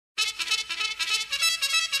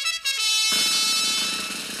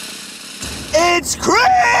It's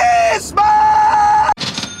Christmas! Well,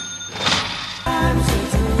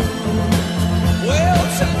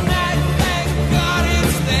 tonight, thank God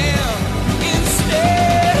it's them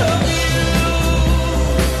instead of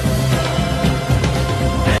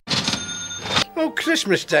you. Oh,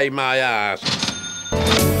 Christmas Day, my ass.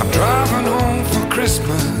 I'm driving home for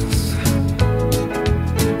Christmas.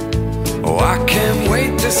 Oh, I can't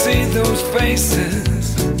wait to see those faces.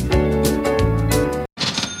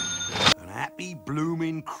 An happy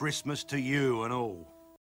blooming Christmas to you and all.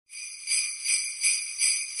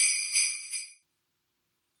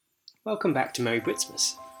 Welcome back to Merry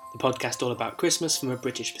Britsmas, the podcast all about Christmas from a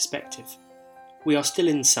British perspective. We are still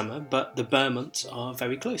in summer, but the Burr months are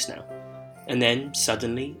very close now. And then,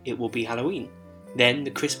 suddenly, it will be Halloween. Then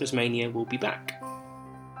the Christmas mania will be back.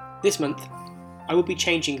 This month, I will be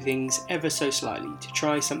changing things ever so slightly to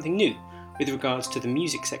try something new with regards to the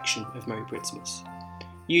music section of Merry Britsmas.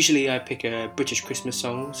 Usually I pick a British Christmas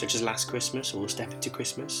song, such as Last Christmas or Step Into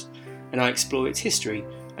Christmas, and I explore its history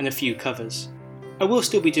and a few covers. I will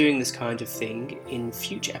still be doing this kind of thing in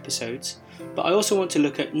future episodes, but I also want to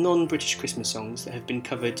look at non-British Christmas songs that have been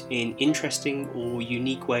covered in interesting or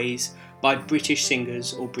unique ways by British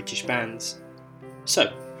singers or British bands.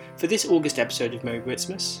 So, for this August episode of Merry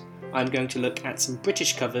Britsmas, I'm going to look at some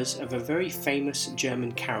British covers of a very famous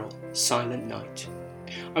German carol, Silent Night.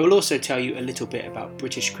 I will also tell you a little bit about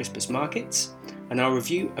British Christmas markets, and I'll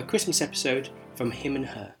review a Christmas episode from Him and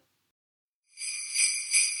Her.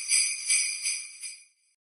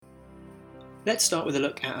 Let's start with a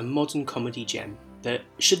look at a modern comedy gem that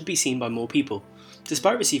should be seen by more people,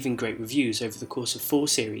 despite receiving great reviews over the course of 4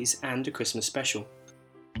 series and a Christmas special.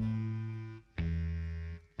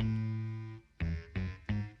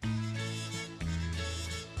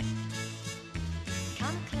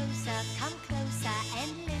 Come closer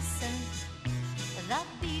and listen. The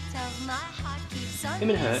beat of my heart keeps on Him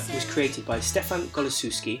and Her was racing. created by Stefan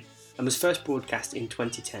Goloszewski and was first broadcast in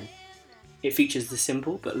 2010. It features the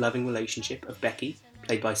simple but loving relationship of Becky,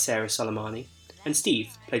 played by Sarah Soleimani, and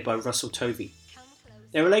Steve, played by Russell Tovey.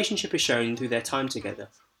 Their relationship is shown through their time together,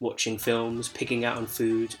 watching films, picking out on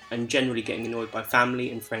food, and generally getting annoyed by family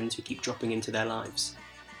and friends who keep dropping into their lives.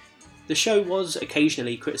 The show was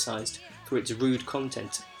occasionally criticised for its rude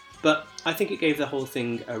content, but I think it gave the whole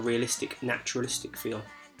thing a realistic, naturalistic feel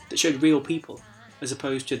that showed real people, as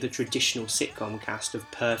opposed to the traditional sitcom cast of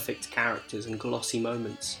perfect characters and glossy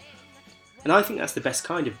moments. And I think that's the best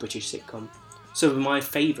kind of British sitcom. Some of my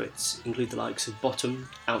favourites include the likes of Bottom,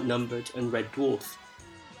 Outnumbered and Red Dwarf.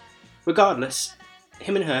 Regardless,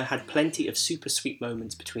 Him and Her had plenty of super sweet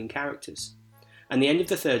moments between characters, and the end of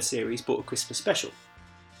the 3rd series brought a Christmas special.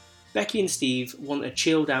 Becky and Steve want a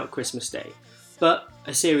chilled out Christmas day, but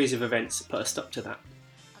a series of events put a stop to that.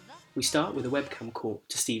 We start with a webcam call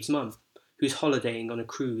to Steve's mum, who's holidaying on a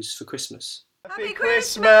cruise for Christmas. Happy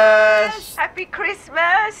Christmas! Happy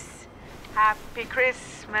Christmas! Happy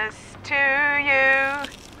Christmas to you!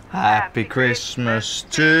 Happy Christmas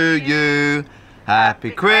to you.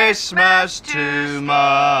 Happy Christmas to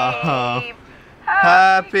Mum.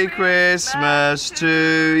 Happy Christmas to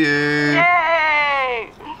you. Yay!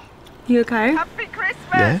 You okay? Happy Christmas!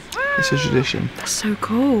 Yeah, Woo! it's a tradition. That's so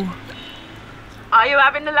cool. Are you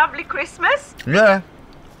having a lovely Christmas? Yeah.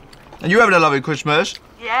 And you having a lovely Christmas?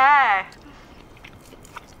 Yeah.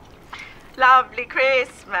 Lovely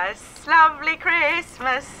Christmas, lovely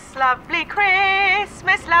Christmas, lovely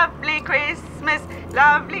Christmas, lovely Christmas,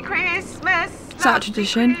 lovely Christmas. Is that a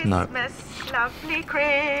tradition? No. Christmas, lovely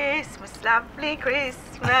Christmas, lovely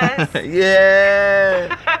Christmas.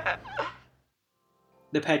 Yeah.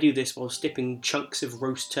 The pair do this whilst dipping chunks of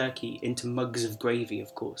roast turkey into mugs of gravy,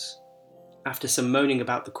 of course. After some moaning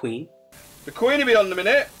about the Queen, The Queen will be on in a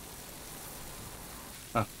minute.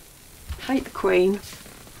 Hate the Queen.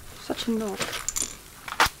 Such a knob.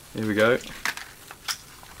 Here we go.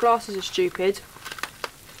 Glasses are stupid.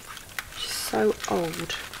 She's so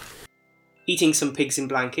old. eating some pigs in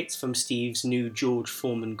blankets from Steve's new George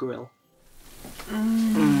Foreman grill.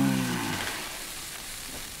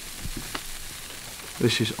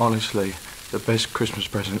 This is honestly the best Christmas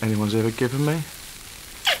present anyone's ever given me.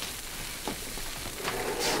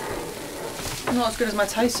 Not as good as my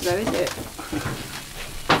toaster though, is it?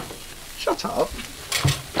 Shut up.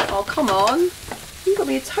 Oh, come on. You got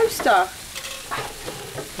me a toaster.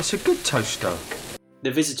 It's a good toaster.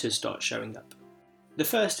 The visitors start showing up. The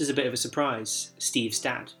first is a bit of a surprise, Steve's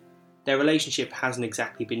dad. Their relationship hasn't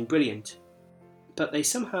exactly been brilliant, but they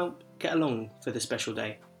somehow get along for the special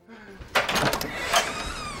day.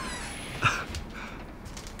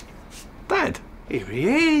 Dad, Here he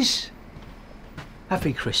is.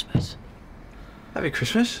 Happy Christmas. Happy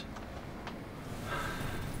Christmas.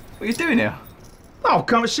 What are you doing here? Oh,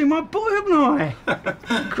 come and see my boy, haven't I?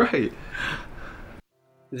 Great.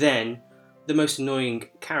 Then, the most annoying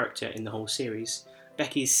character in the whole series,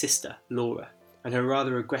 Becky's sister, Laura, and her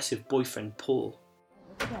rather aggressive boyfriend, Paul.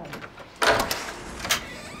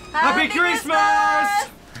 Happy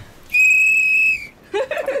Christmas!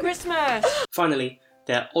 Christmas! Finally,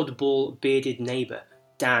 their oddball bearded neighbour,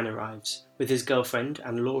 Dan, arrives with his girlfriend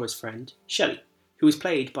and Laura's friend, Shelley, who was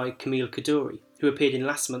played by Camille Coduri, who appeared in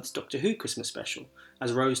last month's Doctor Who Christmas special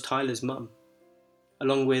as Rose Tyler's mum,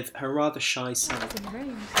 along with her rather shy son.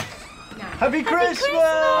 Happy Christmas!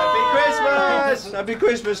 Happy Christmas! Happy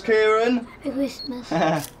Christmas, Kieran. Happy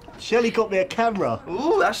Christmas. Shelley got me a camera.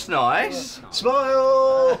 Ooh, that's nice.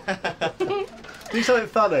 Smile! Do something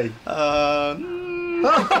funny.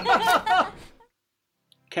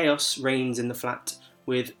 Chaos reigns in the flat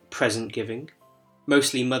with present giving,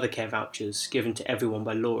 mostly mother care vouchers given to everyone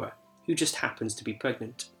by Laura, who just happens to be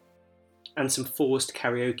pregnant, and some forced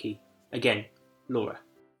karaoke, again, Laura.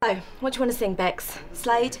 Oh, what do you want to sing, Bex?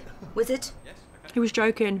 Slade? Wizard? He was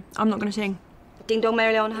joking. I'm not going to sing. Ding Dong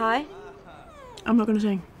Merrily on High? I'm not going to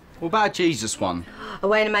sing. What about a Jesus one?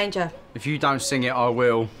 Away in a Manger? If you don't sing it, I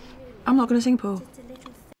will. I'm not going to sing, Paul.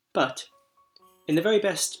 But, in the very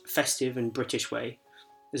best festive and British way,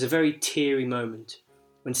 there's a very teary moment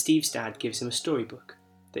when Steve's dad gives him a storybook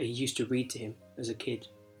that he used to read to him as a kid.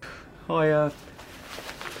 I,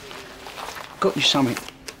 got you something.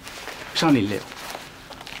 It's only little.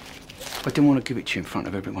 I didn't want to give it to you in front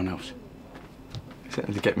of everyone else.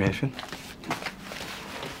 Did you get me anything?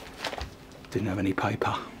 Didn't have any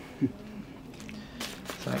paper.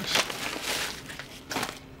 Thanks.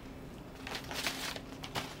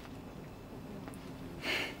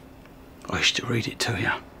 I used to read it to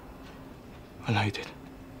you. I know you did.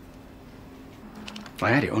 I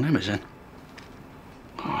had it on Amazon.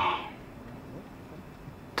 Oh.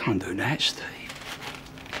 Don't do that, Steve.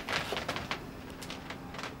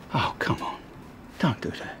 Oh, come on. Don't do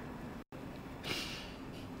that.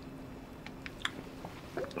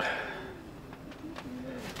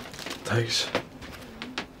 Thanks.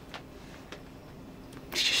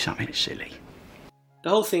 It's just something silly. The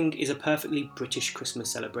whole thing is a perfectly British Christmas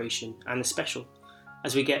celebration and a special,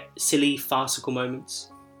 as we get silly, farcical moments,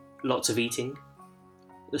 lots of eating,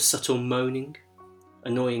 the subtle moaning,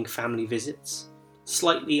 annoying family visits,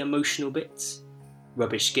 slightly emotional bits,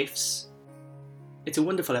 rubbish gifts. It's a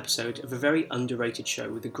wonderful episode of a very underrated show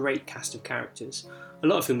with a great cast of characters, a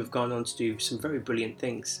lot of whom have gone on to do some very brilliant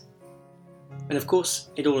things. And of course,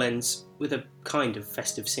 it all ends with a kind of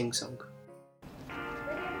festive sing-song.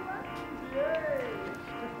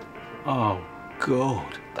 Oh,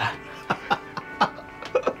 God.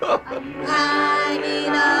 Hanging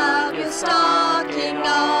up your stocking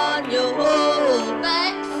on your wall,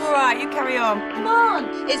 Bex. All right, you carry on. Come on.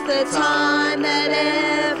 It's the time that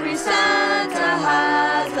every Santa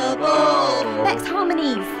has a ball. Bex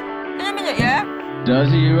harmonies. In a minute, yeah?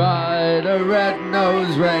 Does he ride a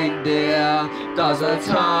red-nosed reindeer? Does a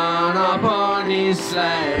ton up on his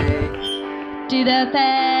sleigh? Do the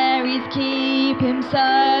fairies keep him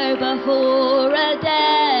sober for a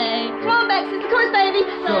day? Come on, Bex, it's the chorus, baby.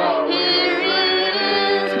 So here it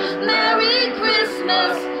is, Merry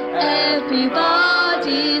Christmas.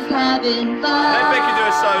 Everybody's having fun. Let Becky do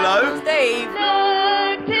a solo. Steve.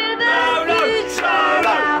 Look to the future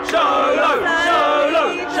now. Solo.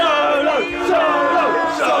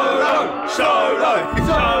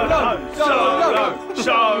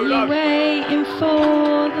 You're waiting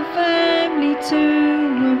for the family to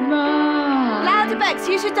arrive. Louder, Bex,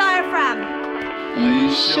 use your diaphragm. Are you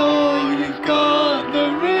sure you've got the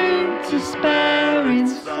room to spare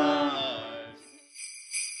inside?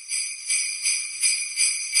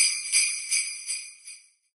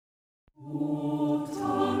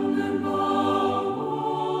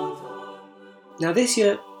 Now this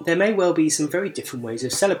year, there may well be some very different ways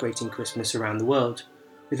of celebrating Christmas around the world,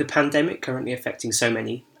 with the pandemic currently affecting so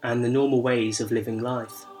many, and the normal ways of living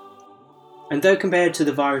life. And though compared to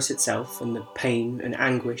the virus itself and the pain and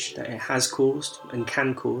anguish that it has caused and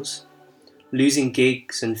can cause, losing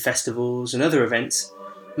gigs and festivals and other events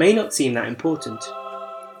may not seem that important.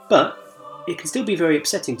 But it can still be very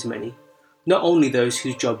upsetting to many, not only those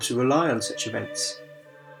whose jobs rely on such events.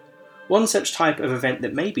 One such type of event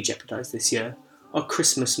that may be jeopardised this year are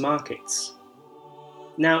Christmas markets.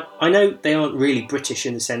 Now, I know they aren't really British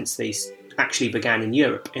in the sense they actually began in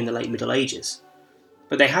Europe in the late Middle Ages,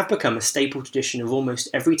 but they have become a staple tradition of almost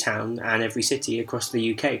every town and every city across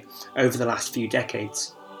the UK over the last few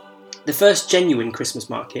decades. The first genuine Christmas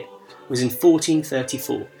market was in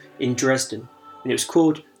 1434 in Dresden, and it was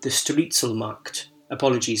called the Striezelmarkt.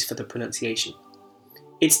 Apologies for the pronunciation.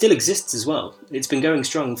 It still exists as well. It's been going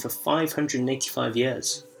strong for 585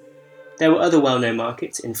 years. There were other well-known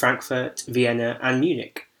markets in Frankfurt, Vienna and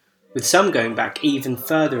Munich, with some going back even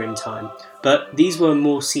further in time, but these were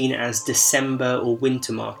more seen as December or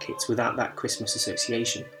winter markets without that Christmas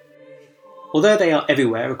association. Although they are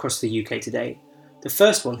everywhere across the UK today, the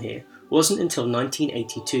first one here wasn't until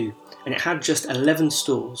 1982, and it had just 11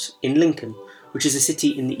 stalls in Lincoln, which is a city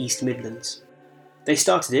in the East Midlands. They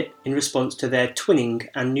started it in response to their twinning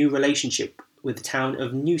and new relationship with the town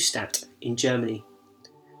of Neustadt in Germany.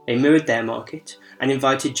 They mirrored their market and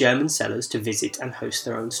invited German sellers to visit and host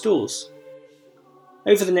their own stalls.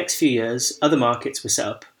 Over the next few years, other markets were set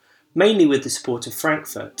up, mainly with the support of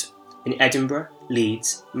Frankfurt, in Edinburgh,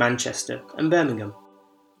 Leeds, Manchester and Birmingham.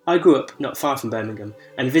 I grew up not far from Birmingham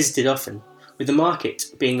and visited often, with the market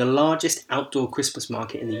being the largest outdoor Christmas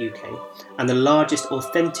market in the UK and the largest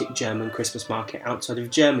authentic German Christmas market outside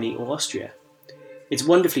of Germany or Austria. It's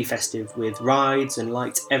wonderfully festive with rides and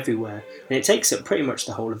lights everywhere, and it takes up pretty much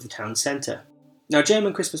the whole of the town centre. Now,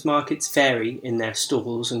 German Christmas markets vary in their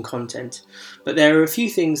stalls and content, but there are a few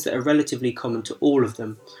things that are relatively common to all of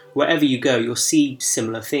them. Wherever you go, you'll see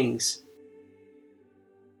similar things.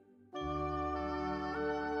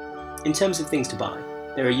 In terms of things to buy,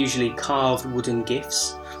 there are usually carved wooden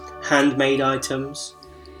gifts, handmade items,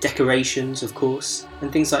 decorations of course,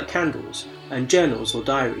 and things like candles and journals or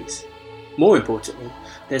diaries. More importantly,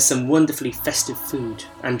 there's some wonderfully festive food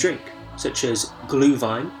and drink, such as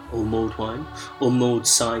glühwein or mulled wine or mulled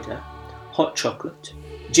cider, hot chocolate,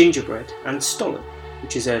 gingerbread and stollen,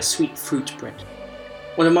 which is a sweet fruit bread.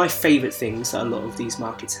 One of my favourite things that a lot of these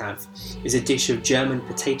markets have is a dish of German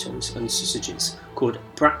potatoes and sausages called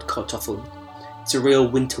Bratkartoffeln. It's a real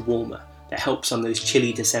winter warmer that helps on those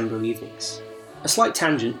chilly December evenings. A slight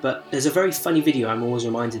tangent, but there's a very funny video I'm always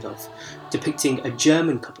reminded of, depicting a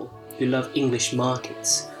German couple who love English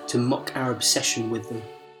markets to mock our obsession with them.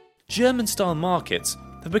 German-style markets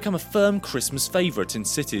have become a firm Christmas favourite in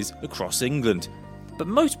cities across England. But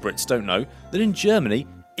most Brits don't know that in Germany,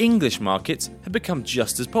 English markets have become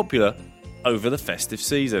just as popular over the festive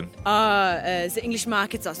season. The English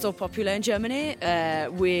markets are so popular in Germany.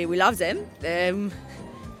 We love them.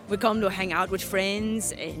 We come to hang out with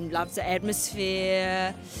friends and love the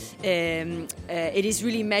atmosphere. It is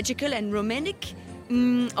really magical and romantic.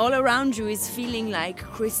 All around you is feeling like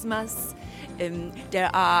Christmas. There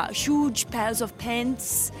are huge piles of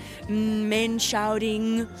pants, men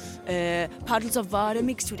shouting, puddles of water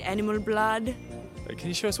mixed with animal blood. Can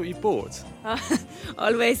you show us what you bought?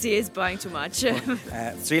 Always he is buying too much.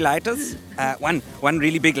 3 lighters, one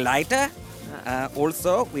really big lighter.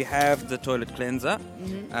 Also, we have the toilet cleanser,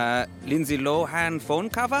 Lindsay Lohan phone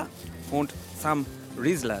cover, and some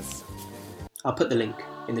Rieslers. I'll put the link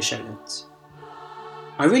in the show notes.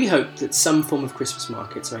 I really hope that some form of Christmas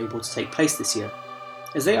markets are able to take place this year,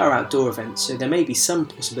 as they are outdoor events, so there may be some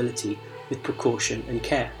possibility with precaution and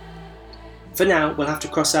care. For now, we'll have to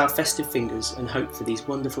cross our festive fingers and hope for these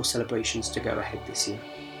wonderful celebrations to go ahead this year.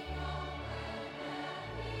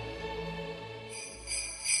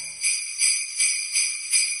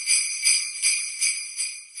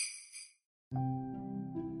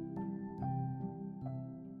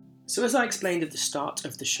 So as I explained at the start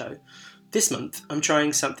of the show, this month I'm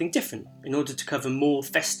trying something different in order to cover more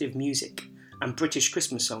festive music and British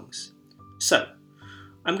Christmas songs. So,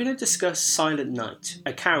 I'm going to discuss Silent Night,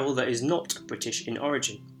 a carol that is not British in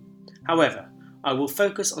origin. However, I will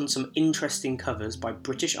focus on some interesting covers by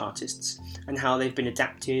British artists and how they've been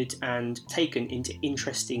adapted and taken into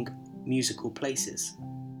interesting musical places.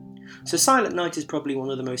 So Silent Night is probably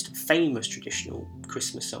one of the most famous traditional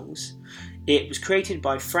Christmas songs. It was created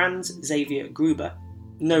by Franz Xavier Gruber,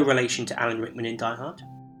 no relation to Alan Rickman in Die Hard,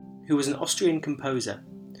 who was an Austrian composer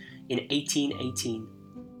in 1818.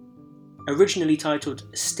 Originally titled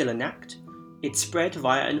Stille Nacht, it spread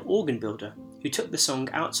via an organ builder who took the song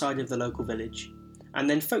outside of the local village, and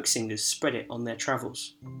then folk singers spread it on their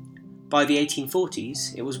travels. By the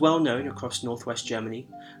 1840s, it was well known across northwest Germany,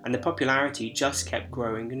 and the popularity just kept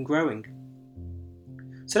growing and growing.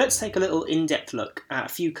 So let's take a little in-depth look at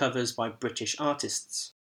a few covers by British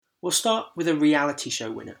artists. We'll start with a reality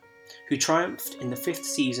show winner, who triumphed in the 5th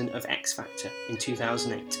season of X Factor in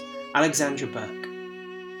 2008, Alexandra Burke.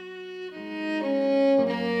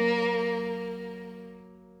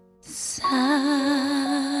 Silent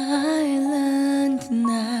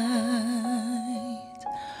night,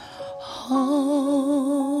 holy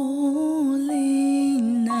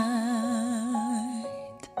night,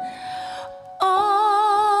 all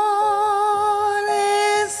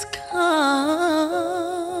is calm.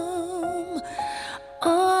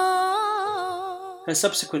 Her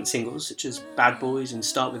subsequent singles, such as Bad Boys and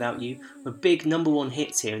Start Without You, were big #1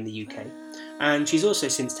 hits here in the UK, and she's also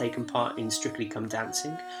since taken part in Strictly Come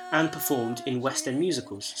Dancing and performed in West End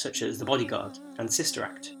musicals such as The Bodyguard and Sister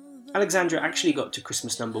Act. Alexandra actually got to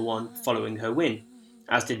Christmas #1 following her win,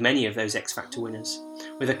 as did many of those X Factor winners,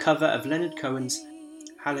 with a cover of Leonard Cohen's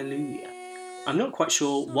Hallelujah. I'm not quite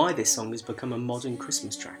sure why this song has become a modern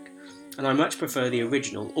Christmas track, and I much prefer the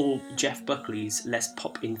original or Jeff Buckley's less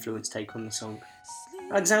pop-influenced take on the song.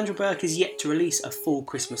 Alexandra Burke is yet to release a full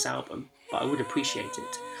Christmas album, but I would appreciate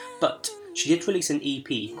it. But she did release an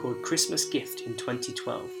EP called Christmas Gift in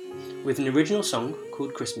 2012, with an original song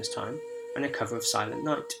called Christmas Time and a cover of Silent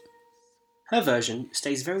Night. Her version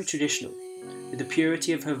stays very traditional, with the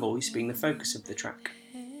purity of her voice being the focus of the track.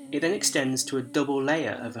 It then extends to a double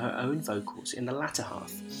layer of her own vocals in the latter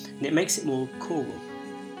half, and it makes it more choral.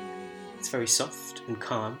 It's very soft and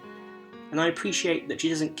calm, and I appreciate that she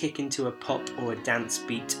doesn't kick into a pop or a dance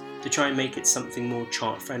beat to try and make it something more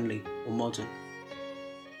chart-friendly or modern.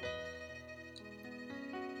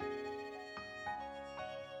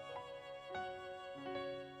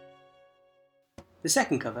 The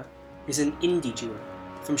second cover is an indie duo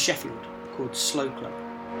from Sheffield called Slow Club.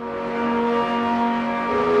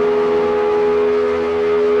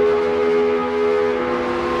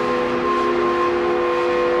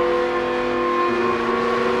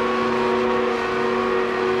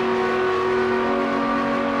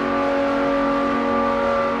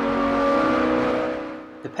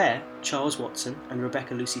 The pair, Charles Watson and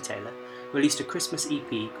Rebecca Lucy Taylor, released a Christmas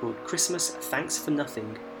EP called Christmas Thanks for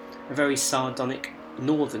Nothing, a very sardonic,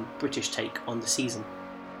 northern British take on the season.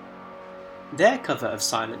 Their cover of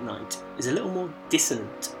Silent Night is a little more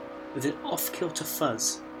dissonant, with an off-kilter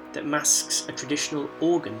fuzz that masks a traditional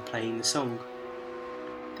organ playing the song.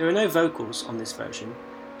 There are no vocals on this version,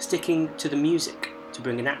 sticking to the music to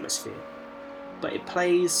bring an atmosphere, but it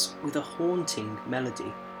plays with a haunting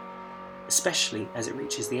melody, especially as it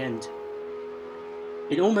reaches the end.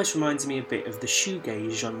 It almost reminds me a bit of the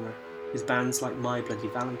shoegaze genre, with bands like My Bloody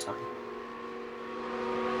Valentine.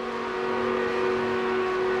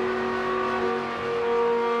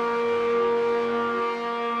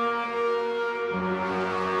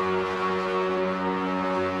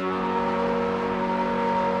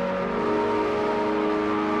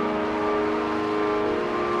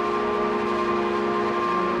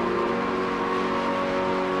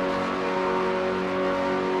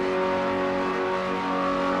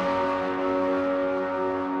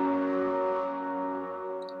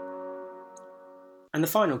 And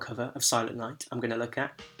the final cover of Silent Night I'm going to look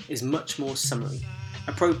at is much more summery,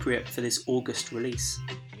 appropriate for this August release.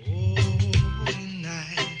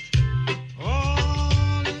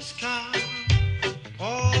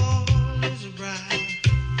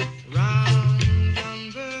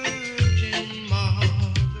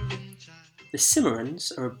 The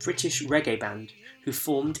Cimarrons are a British reggae band who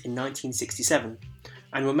formed in 1967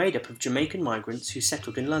 and were made up of Jamaican migrants who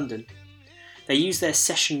settled in London. They used their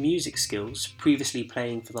session music skills, previously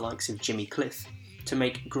playing for the likes of Jimmy Cliff, to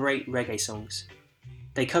make great reggae songs.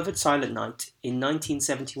 They covered Silent Night in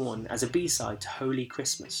 1971 as a B-side to Holy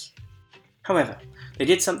Christmas. However, they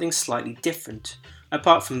did something slightly different,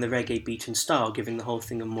 apart from the reggae beat and style giving the whole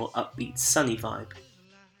thing a more upbeat, sunny vibe.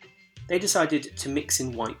 They decided to mix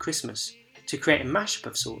in White Christmas to create a mashup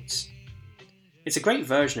of sorts. It's a great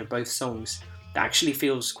version of both songs that actually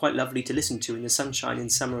feels quite lovely to listen to in the sunshine in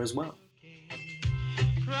summer as well.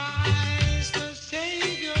 Christ the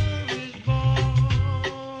Savior is born.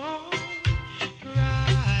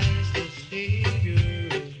 Christ the Savior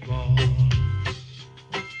is born.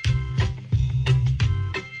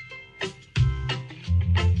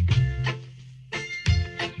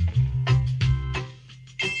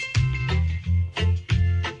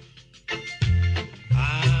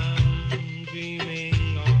 I'm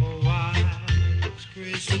dreaming of a white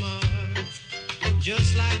Christmas,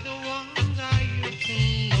 just like the ones I used to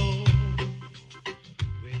know.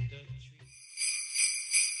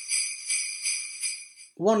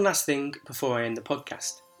 One last thing before I end the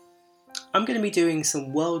podcast. I'm going to be doing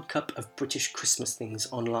some World Cup of British Christmas things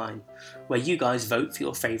online, where you guys vote for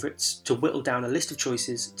your favourites to whittle down a list of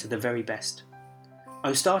choices to the very best.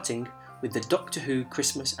 I'm starting with the Doctor Who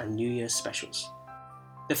Christmas and New Year's specials.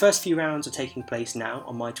 The first few rounds are taking place now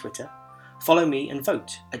on my Twitter. Follow me and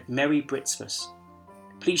vote at Merry Britsmas.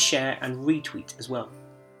 Please share and retweet as well.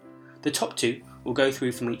 The top 2 will go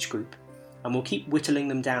through from each group, and we'll keep whittling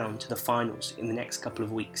them down to the finals in the next couple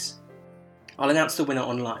of weeks. I'll announce the winner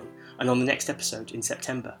online and on the next episode in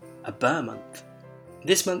September, a Burr month.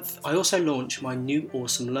 This month I also launch my new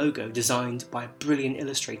awesome logo designed by a brilliant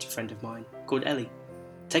illustrator friend of mine called Ellie.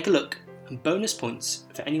 Take a look and bonus points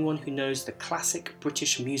for anyone who knows the classic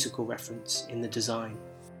British musical reference in the design.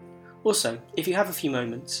 Also, if you have a few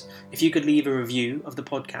moments, if you could leave a review of the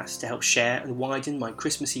podcast to help share and widen my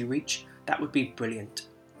Christmassy reach, that would be brilliant.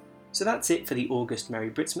 So that's it for the August Merry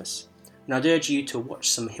Britsmas, and I'd urge you to watch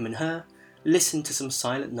some Him and Her, listen to some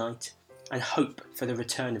Silent Night, and hope for the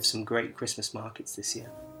return of some great Christmas markets this year.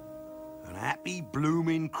 An happy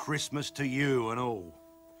blooming Christmas to you and all.